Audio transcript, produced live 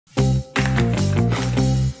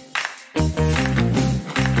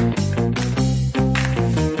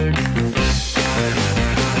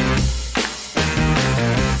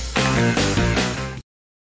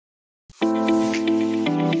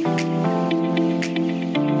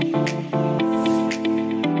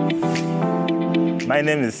My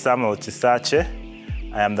name is Samuel Kisakye.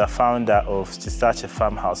 I am the founder of Kisakye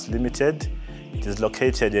Farmhouse Limited. It is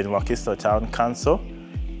located in Wakiso Town Council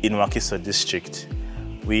in Wakiso District.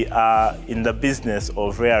 We are in the business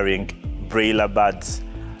of rearing broiler birds,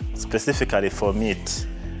 specifically for meat.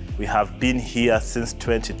 We have been here since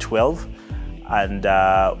 2012 and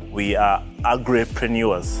we are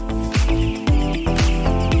agripreneurs.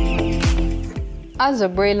 As a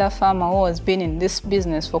broiler farmer who has been in this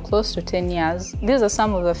business for close to 10 years, these are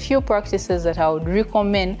some of the few practices that I would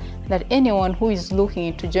recommend that anyone who is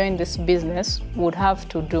looking to join this business would have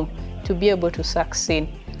to do to be able to succeed.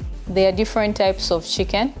 There are different types of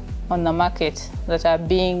chicken on the market that are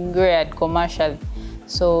being reared commercially.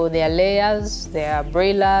 So there are layers, there are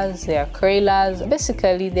broilers, there are crailers.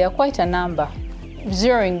 Basically, there are quite a number.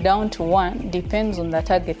 Zeroing down to one depends on the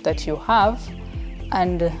target that you have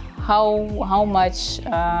and how much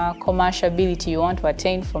commerciality you want to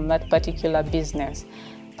attain from that particular business.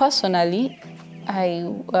 Personally,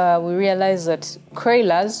 we realized that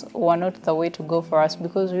crailers were not the way to go for us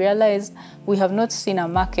because we realized we have not seen a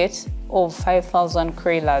market of 5,000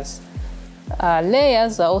 crailers.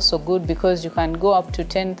 Layers are also good because you can go up to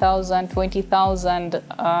 10,000, 20,000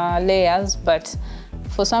 layers, but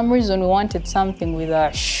for some reason we wanted something with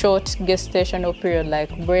a short gestational period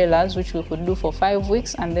like broilers, which we could do for 5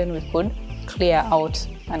 weeks and then we could clear out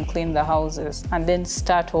and clean the houses and then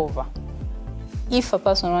start over. If a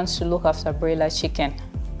person wants to look after broiler chicken,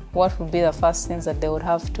 what would be the first things that they would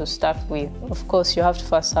have to start with? Of course, you have to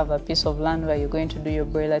first have a piece of land where you're going to do your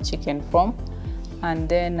broiler chicken from. And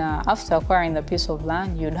then after acquiring the piece of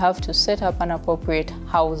land, you'd have to set up an appropriate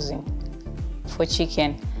housing for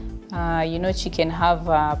chicken. Chicken have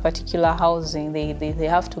particular housing. They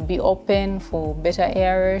have to be open for better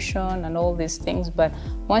aeration and all these things. But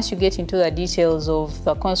once you get into the details of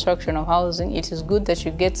the construction of housing, it is good that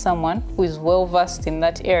you get someone who is well versed in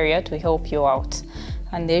that area to help you out.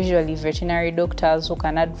 And they're usually veterinary doctors who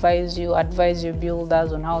can advise your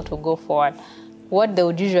builders on how to go forward. What they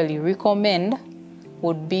would usually recommend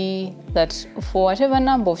would be that for whatever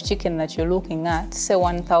number of chicken that you're looking at, say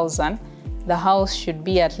 1,000, the house should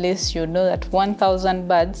be at least, that 1,000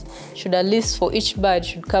 birds should at least, for each bird,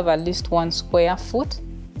 should cover at least 1 square foot.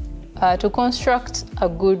 To construct a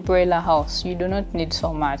good broiler house, you do not need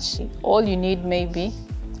so much. All you need maybe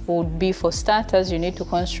would be, for starters, you need to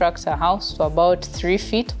construct a house to about 3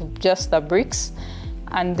 feet with just the bricks.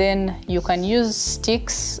 And then you can use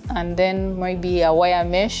sticks and then maybe a wire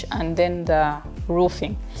mesh and then the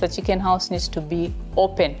roofing. The chicken house needs to be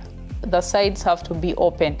open. The sides have to be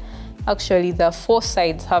open. Actually, the 4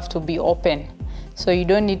 sides have to be open. So you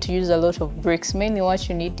don't need to use a lot of bricks. Mainly what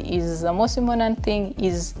you need is, the most important thing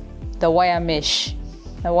is the wire mesh.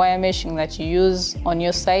 The wire meshing that you use on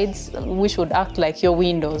your sides, which would act like your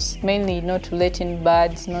windows. Mainly not to let in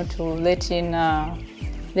birds, not to let in,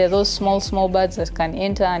 there are those small birds that can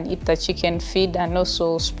enter and eat the chicken feed and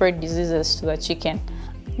also spread diseases to the chicken.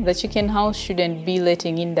 The chicken house shouldn't be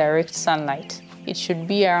letting in direct sunlight. It should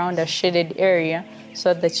be around a shaded area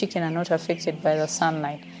so that the chicken are not affected by the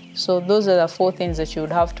sunlight. So those are the 4 things that you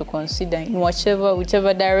would have to consider in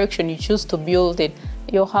whichever direction you choose to build it.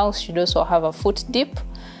 Your house should also have a foot dip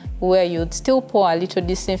where you'd still pour a little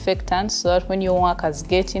disinfectant so that when your workers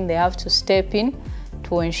get in, they have to step in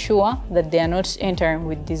to ensure that they are not entering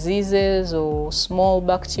with diseases or small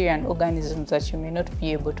bacteria and organisms that you may not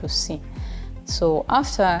be able to see. So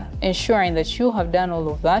after ensuring that you have done all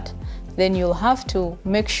of that, then you'll have to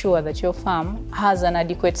make sure that your farm has an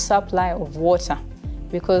adequate supply of water,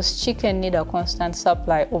 because chicken need a constant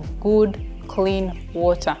supply of good, clean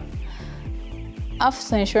water.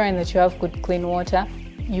 After ensuring that you have good, clean water,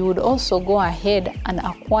 you would also go ahead and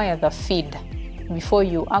acquire the feed before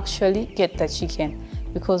you actually get the chicken.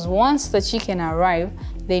 Because once the chicken arrive,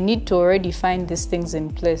 they need to already find these things in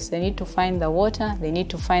place. They need to find the water, they need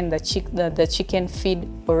to find the chicken feed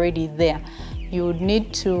already there. You would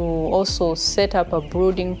need to also set up a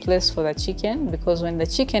brooding place for the chicken, because when the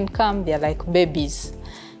chicken come, they're like babies.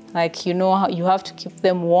 You have to keep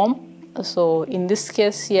them warm. So in this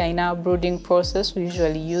case here, in our brooding process, we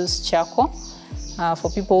usually use charcoal. For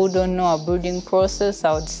people who don't know a brooding process,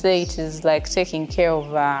 I would say it is like taking care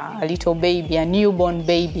of a little baby, a newborn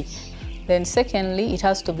baby. Then secondly, it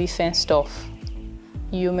has to be fenced off.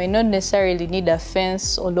 You may not necessarily need a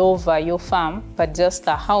fence all over your farm, but just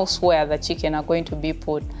a house where the chicken are going to be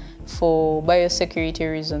put for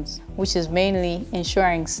biosecurity reasons, which is mainly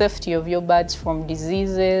ensuring safety of your birds from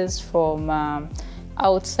diseases, from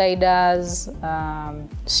outsiders,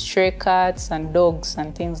 stray cats and dogs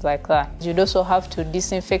and things like that. You'd also have to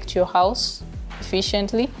disinfect your house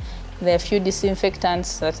efficiently. There are a few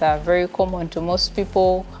disinfectants that are very common to most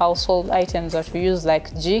people. Household items that we use, like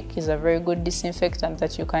Jik is a very good disinfectant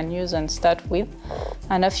that you can use and start with,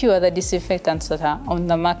 and a few other disinfectants that are on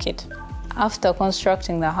the market. After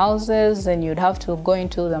constructing the houses, then you'd have to go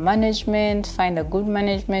into the management, find a good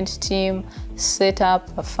management team, set up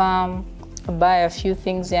a farm, buy a few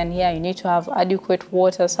things here and here. You need to have adequate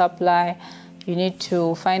water supply. You need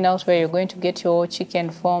to find out where you're going to get your chicken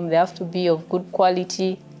from. They have to be of good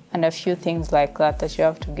quality, and a few things like that you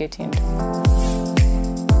have to get into.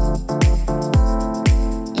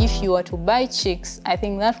 If you were to buy chicks, I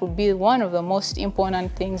think that would be one of the most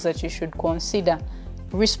important things that you should consider.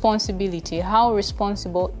 Responsibility. How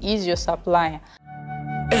responsible is your supplier?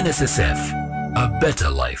 NSSF, a better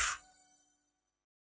life.